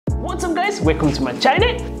What's up guys, welcome to my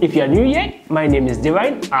channel. If you are new here, my name is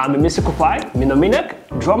Divine. I'm a musical poet, minominak,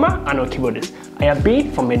 drummer and a keyboardist. I have been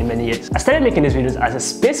for many years. I started making these videos as a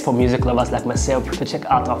space for music lovers like myself to check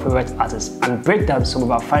out our favorite artists and break down some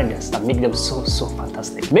of our findings that make them so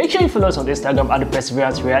fantastic. Make sure you follow us on Instagram at the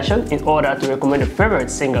Perseverance Reaction in order to recommend your favorite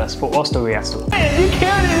singers for us to react to. Hey, you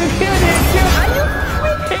killed it, you killed it, you killed it. Are you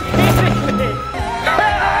freaking kidding me?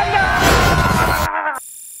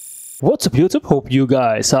 What's up YouTube? Hope you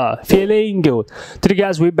guys are feeling good. Today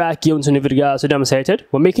guys, we're back here on the new video guys. Today I'm excited.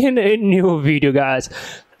 We're making a new video guys.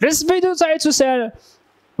 This video is to say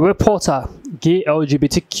reporter gay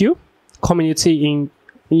LGBTQ community in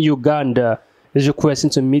Uganda is requesting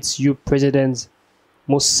to meet you President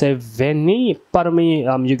Museveni. Pardon me,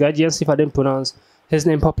 Ugandians if I didn't pronounce his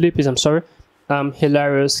name properly, please I'm sorry.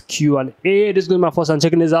 Hilarious Q&A. This is going to be my first time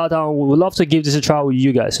checking this out, and we would love to give this a try with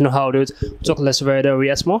you guys. You know how to do it. We'll talk less about it,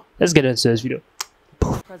 react more. Let's get into this video.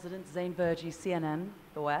 President Zane Vergy, CNN,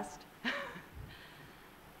 the West.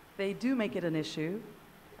 They do make it an issue.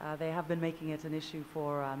 They have been making it an issue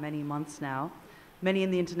for many months now. Many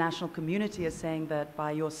in the international community are saying that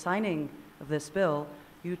by your signing of this bill,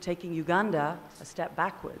 you're taking Uganda a step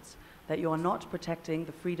backwards, that you are not protecting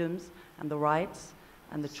the freedoms and the rights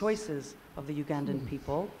and the choices of the Ugandan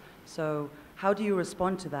people. So how do you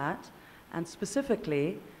respond to that? And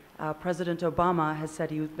specifically, President Obama has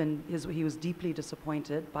said he was deeply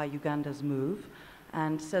disappointed by Uganda's move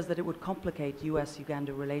and says that it would complicate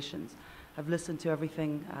US-Uganda relations. I've listened to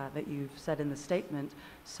everything that you've said in the statement.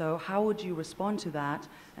 So how would you respond to that?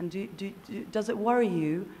 And does it worry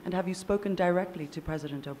you? And have you spoken directly to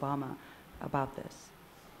President Obama about this?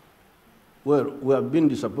 Well, we have been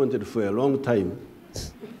disappointed for a long time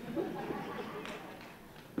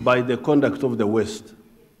by the conduct of the West,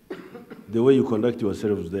 the way you conduct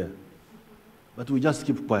yourselves there. But we just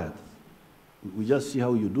keep quiet. We just see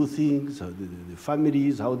how you do things, how the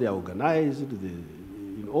families, how they are organized,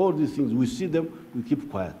 in all these things. We see them, we keep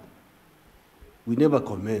quiet. We never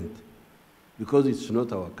comment because it's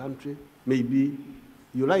not our country. Maybe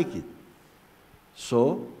you like it.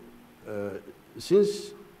 So,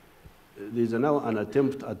 since there's now an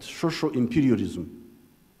attempt at social imperialism,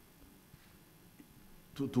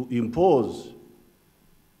 to impose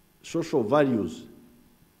social values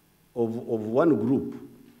of one group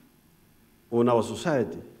on our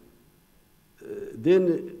society,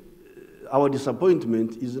 then our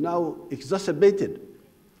disappointment is now exacerbated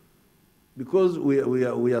because we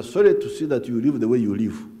are sorry to see that you live the way you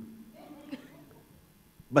live.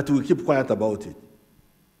 But we keep quiet about it.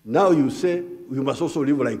 Now you say we must also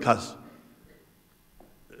live like us.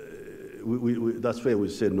 That's why we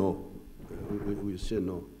say no. We say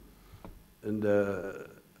no. And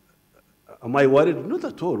am I worried? Not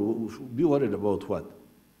at all. We should be worried about what?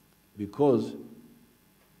 Because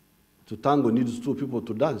to tango needs two people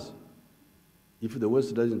to dance. If the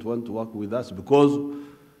West doesn't want to work with us because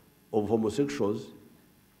of homosexuals,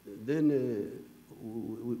 then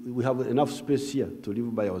we have enough space here to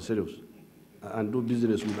live by ourselves and do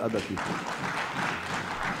business with other people.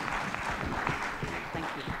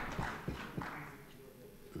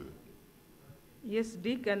 Yes,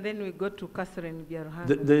 Dick, and then we go to Catherine Gerhard.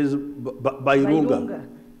 There is Bairunga.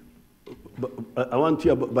 I want to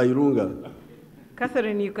hear Bairunga.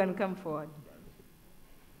 Catherine, you can come forward.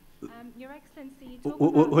 Your Excellency, you talked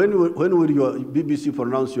about... When will your BBC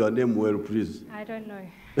pronounce your name well, please? I don't know.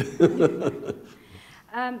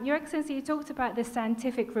 Your Excellency, you talked about the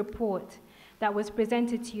scientific report that was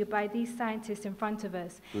presented to you by these scientists in front of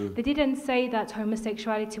us. They didn't say that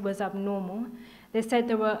homosexuality was abnormal. They said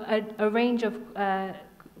there were a range of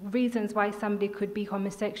reasons why somebody could be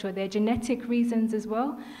homosexual. There are genetic reasons as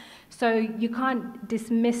well. So you can't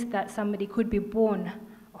dismiss that somebody could be born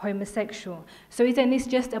homosexual. So isn't this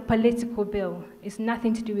just a political bill? It's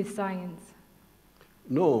nothing to do with science.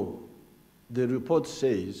 No, the report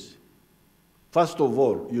says, first of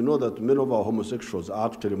all, you know that many of our homosexuals are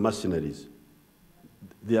actually mercenaries.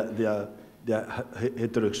 They are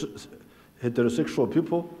heterosexual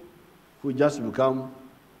people who just become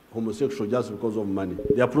homosexual just because of money.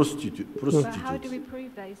 They are prostitutes. But how do we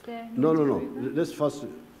prove that? Is there no. Let's first.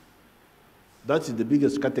 That's the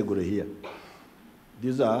biggest category here.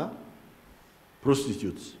 These are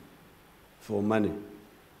prostitutes for money.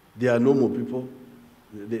 They are normal people.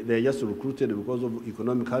 They are just recruited because of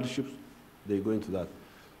economic hardships. They go into that.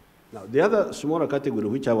 Now, the other smaller category,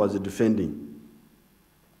 which I was defending,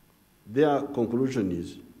 their conclusion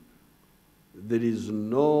is there is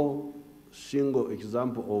no single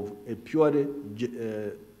example of a purely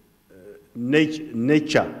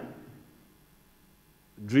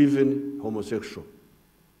nature-driven homosexual.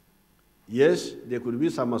 Yes, there could be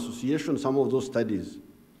some association. Some of those studies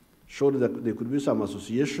showed that there could be some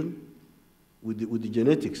association with the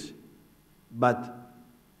genetics. But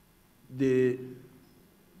the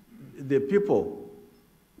people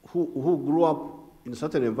who grew up in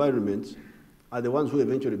certain environments are the ones who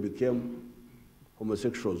eventually became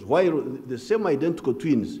homosexuals. While the same identical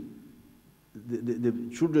twins, the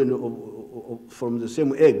children from the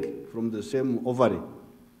same egg, from the same ovary,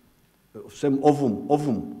 same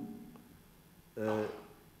ovum,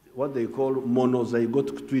 what they call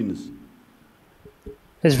monozygotic twins.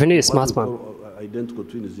 It's really smart, man. Identical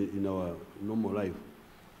twins in our normal life.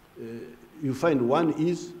 You find one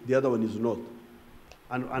is, the other one is not.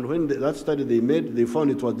 And when that study they made, they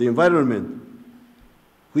found it was the environment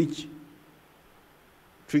which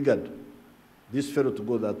triggered this fellow to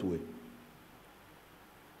go that way.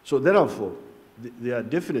 So therefore, they are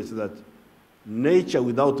definite that nature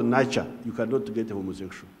without nurture, you cannot get a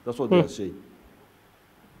homosexual. That's what they are saying.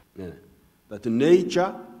 Yeah. That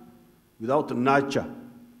nature without nurture,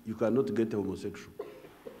 you cannot get a homosexual.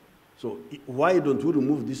 So why don't we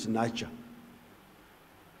remove this nurture?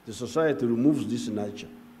 The society removes this nurture.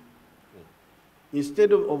 Yeah.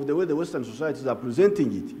 Instead of the way the Western societies are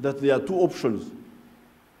presenting it, that there are two options.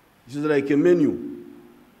 This is like a menu.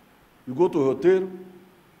 You go to a hotel,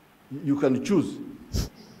 you can choose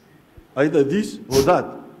either this or that.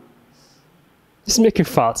 Just make it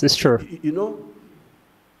fast, it's true. You know,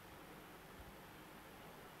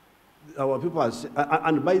 our people are,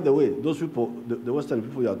 and by the way, those people, the Western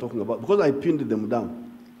people you are talking about, because I pinned them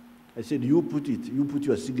down, I said, you put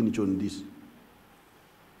your signature on this.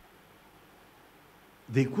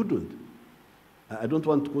 They couldn't. I don't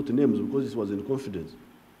want to quote names because it was in confidence.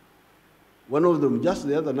 One of them, just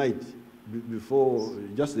the other night,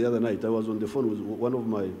 I was on the phone with one of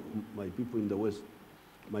my people in the West,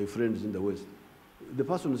 my friends in the West. The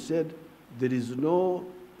person said, there is no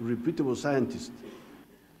reputable scientist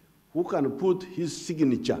who can put his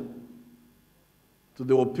signature to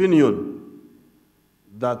the opinion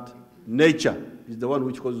that nature is the one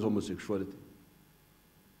which causes homosexuality.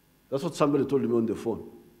 That's what somebody told me on the phone.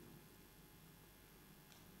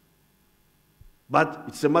 But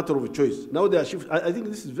it's a matter of choice. Now they are shifting. I think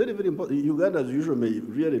this is very, very important. Uganda, as usual, may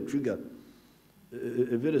really trigger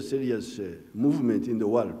a very serious movement in the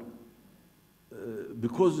world.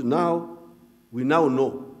 Because now, we now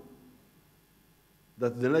know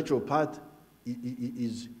that the natural part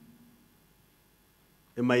is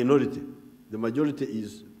a minority. The majority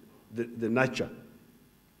is the nurture,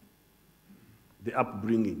 the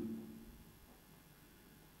upbringing.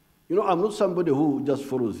 You know, I'm not somebody who just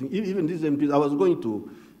follows things. Even these MPs, I was going to,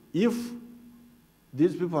 if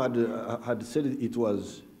these people had said it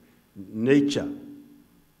was nature,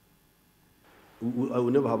 I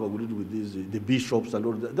would never have agreed with the bishops and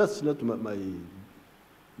all that. That's not my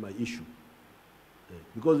issue.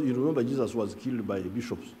 Because you remember Jesus was killed by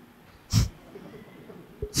bishops.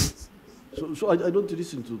 So I don't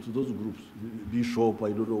listen to those groups, bishop,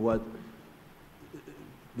 I don't know what.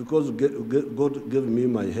 Because God gave me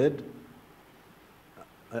my head,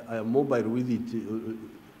 I am mobile with it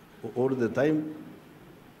all the time.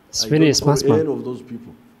 It's really a smart man. Of those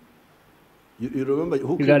people. You remember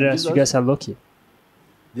who you killed Jesus? You guys are lucky.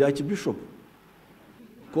 The archbishop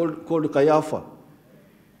called Caiaphas.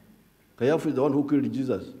 Caiaphas is the one who killed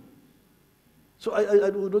Jesus. So I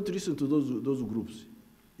would not listen to those groups.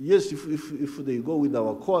 Yes, if they go with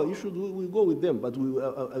our core issues, we go with them, but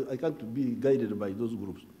I can't be guided by those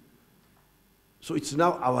groups. So it's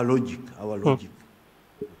now our logic.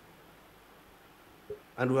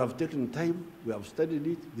 And we have taken time, we have studied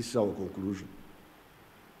it, this is our conclusion.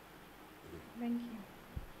 Thank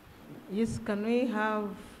you. Yes, can we have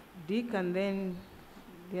Dick and then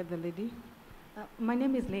the other lady? My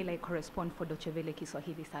name is Leila, I correspond for Deutsche Welle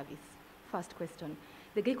Kiswahili service. First question.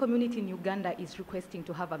 The gay community in Uganda is requesting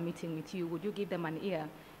to have a meeting with you. Would you give them an ear?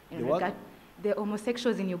 In regard, the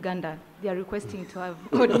homosexuals in Uganda, they are requesting to have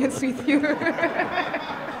audience with you.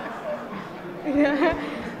 Yeah.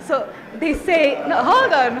 So they say, no,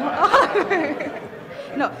 hold on.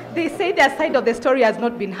 No, they say their side of the story has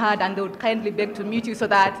not been heard and they would kindly beg to meet you so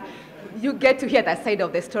that you get to hear that side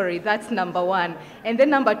of the story. That's number one. And then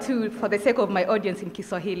number two, for the sake of my audience in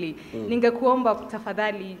Kiswahili, ningekuomba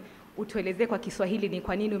tafadhali utueleze kwa Kiswahili ni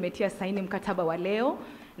kwa nini umetia saini mkataba wa leo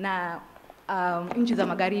na nchi za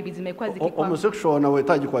magharibi zimekuwa zikikwa homosexual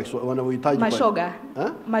wanawahitaji kwa Kiswahili, mashoga.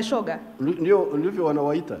 Mashoga. Ndivyo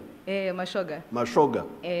wanawaita? Mashoga. Mashoga.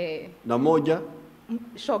 Na moja?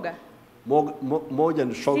 Shoga. Moja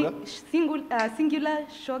ni shoga? Singular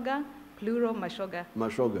shoga, plural mashoga.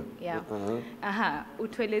 Mashoga. Yeah.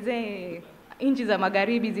 Utueleze nchi za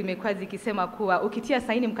magharibi zimekuwa zikisema kuwa ukitia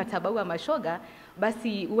saini mkataba wa mashoga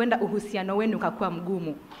basi huenda uhusiano wenu ukakuwa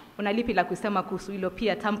mgumu. Unalipi la kusema kuhusu hilo?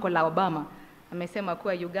 Pia tamko la Obama amesema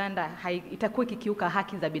kuwa Uganda itakuwa ikikiuka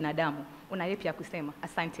haki za binadamu. Unalipi ya kusema?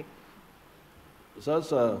 Asante.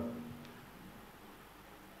 Sasa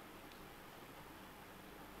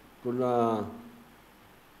kuna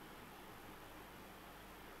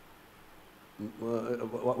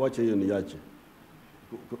wacha hiyo niache.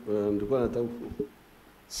 Ndikuwa nataka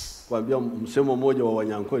kuambia msemo mmoja wa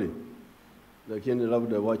Wanyankole, lakini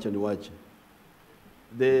labda wacha niwache.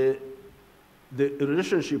 The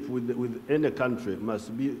relationship with any country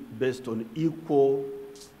must be based on equal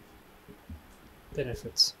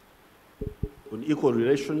benefits, on equal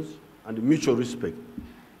relations and mutual respect.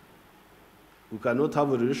 We cannot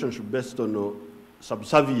have a relationship based on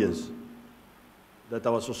subservience, that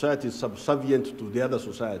our society is subservient to the other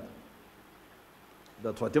society,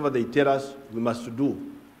 that whatever they tell us, we must do,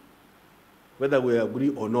 whether we agree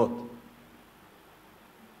or not.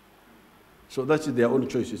 So that's their own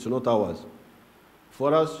choice, it's not ours.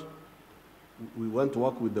 For us, we want to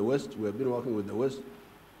work with the West, we have been working with the West,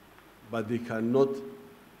 but they cannot,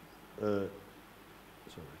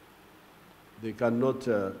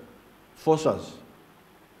 force us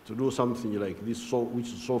to do something like this, which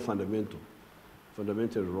is so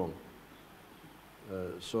fundamentally wrong.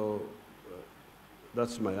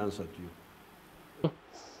 That's my answer to you.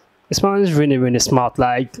 This man is really, really smart,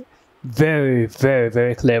 like very, very,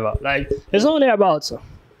 very clever. Like it's not only about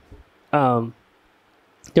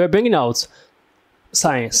they were bringing out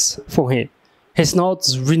science for him. He's not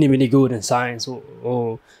really, really good in science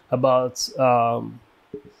or about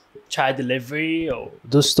child delivery or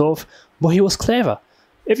those stuff, but he was clever.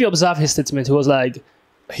 If you observe his statement, he was like,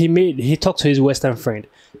 he talked to his Western friend.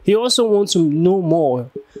 He also wants to know more.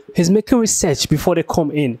 He's making research before they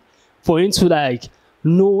come in for him to like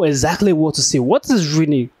know exactly what to say. What is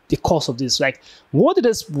really the cause of this? Like, what did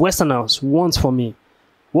this Westerners want from me?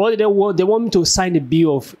 What did they want? They want me to sign the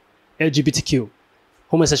bill of LGBTQ,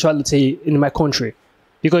 homosexuality in my country,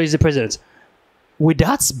 because he's the president. Would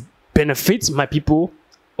that benefit my people,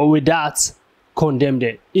 or would that condemn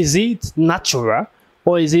them? Is it natural,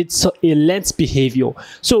 or is it a learned behavior?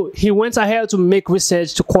 So he went ahead to make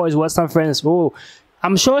research to call his Western friends. Oh,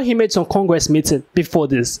 I'm sure he made some Congress meeting before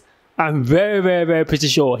this. I'm very, very, very pretty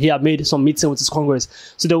sure he had made some meeting with his Congress.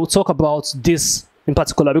 So they will talk about this in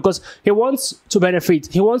particular, because he wants to benefit.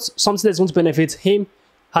 He wants something that's going to benefit him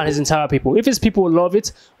and his entire people. If his people love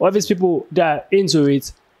it, or if his people that are into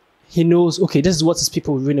it, he knows, okay, this is what his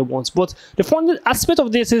people really want. But the fun aspect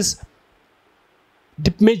of this is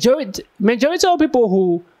the majority of people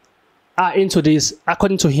who are into this,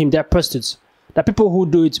 according to him, they're prostitutes. They're people who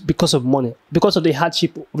do it because of money, because of the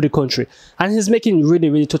hardship of the country. And he's making really,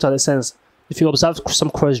 really total sense. If you observe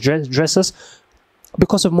some cross-dressers,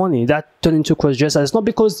 because of money, that turn into cross-dressers. It's not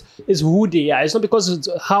because it's who they are. It's not because it's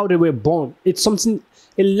how they were born. It's something,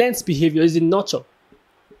 a learned behavior. It's in nurture.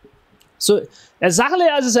 So exactly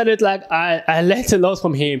as I said it, like I learned a lot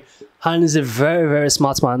from him. And he's a very, very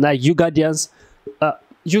smart man. Like Ugandans,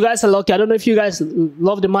 you guys are lucky. I don't know if you guys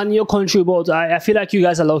love the man in your country, but I feel like you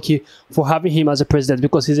guys are lucky for having him as a president,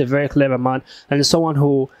 because he's a very clever man and he's someone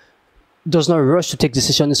who does not rush to take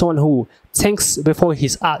decisions. He's someone who thinks before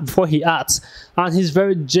he acts, and he's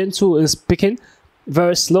very gentle in speaking,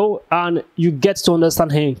 very slow, and you get to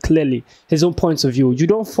understand him clearly, his own points of view. You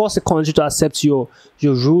don't force the country to accept your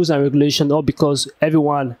rules and regulations, or because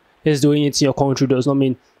everyone is doing it in your country does not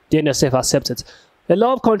mean they themselves accept it. A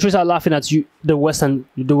lot of countries are laughing at you, the Western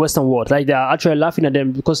world. Like they are actually laughing at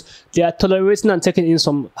them because they are tolerating and taking in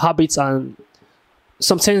some habits and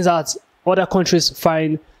some things that other countries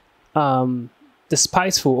find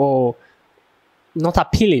despiteful or not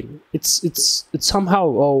appealing. It's somehow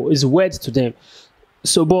or is weird to them.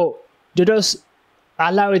 So, but they just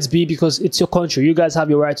allow it to be because it's your country. You guys have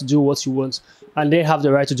your right to do what you want, and they have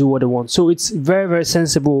the right to do what they want. So it's very, very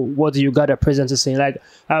sensible what the Uganda president is saying. Like,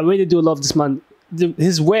 I really do love this man.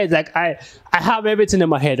 His words, like I have everything in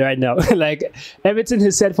my head right now. Like everything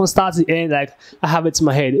he said from start to end, like I have it in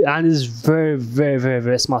my head, and he's very, very, very,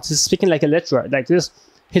 very smart. He's speaking like a lecturer. Like this,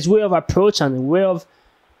 his way of approach and way of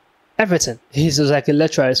everything. He's just like a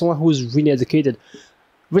lecturer, someone who's really educated.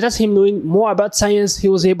 Without him knowing more about science, he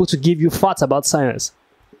was able to give you facts about science.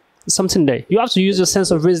 Something there. You have to use your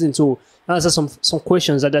sense of reasoning to answer some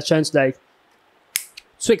questions that they're trying to like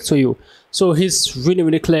tweak to you. So he's really,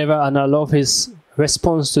 really clever, and I love his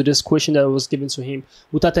response to this question that was given to him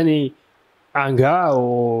without any anger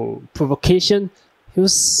or provocation. He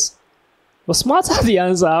was smart at the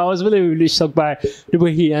answer. I was really, really shocked by the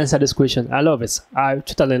way he answered this question. I love it. I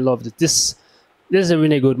totally loved it. This This is a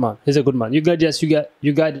really good man. He's a good man. You guys,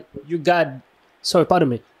 sorry, pardon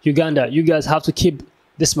me, Uganda. You guys have to keep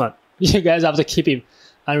this man. You guys have to keep him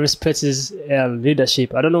and respect his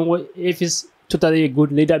leadership. I don't know if he's totally a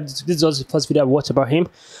good leader. This was the first video I watched about him.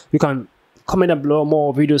 You can comment down below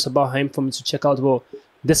more videos about him for me to check out. Well,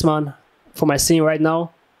 this man, for my scene right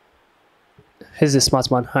now, he's a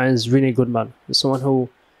smart man and he's really good man. He's someone who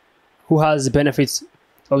has the benefits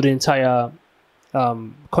of the entire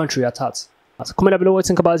country at heart. So comment down below what you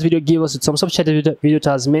think about this video. Give us a thumbs up, share the video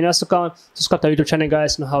to as many as you can. Subscribe to our YouTube channel,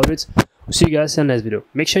 guys. Know how it is. We'll see you guys in the next video.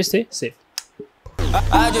 Make sure you stay safe.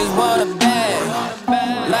 I just want a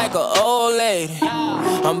bag, like an old lady.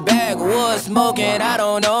 I'm backwoods smoking, I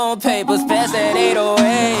don't own papers, past that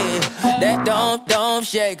 808. That don't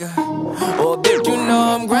shake her. Oh, bitch, you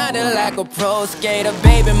know I'm grinding like a pro skater.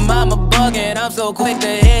 Baby mama bugging, I'm so quick to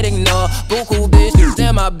hit ignore. Buku bitches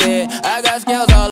in my bed, I got scales all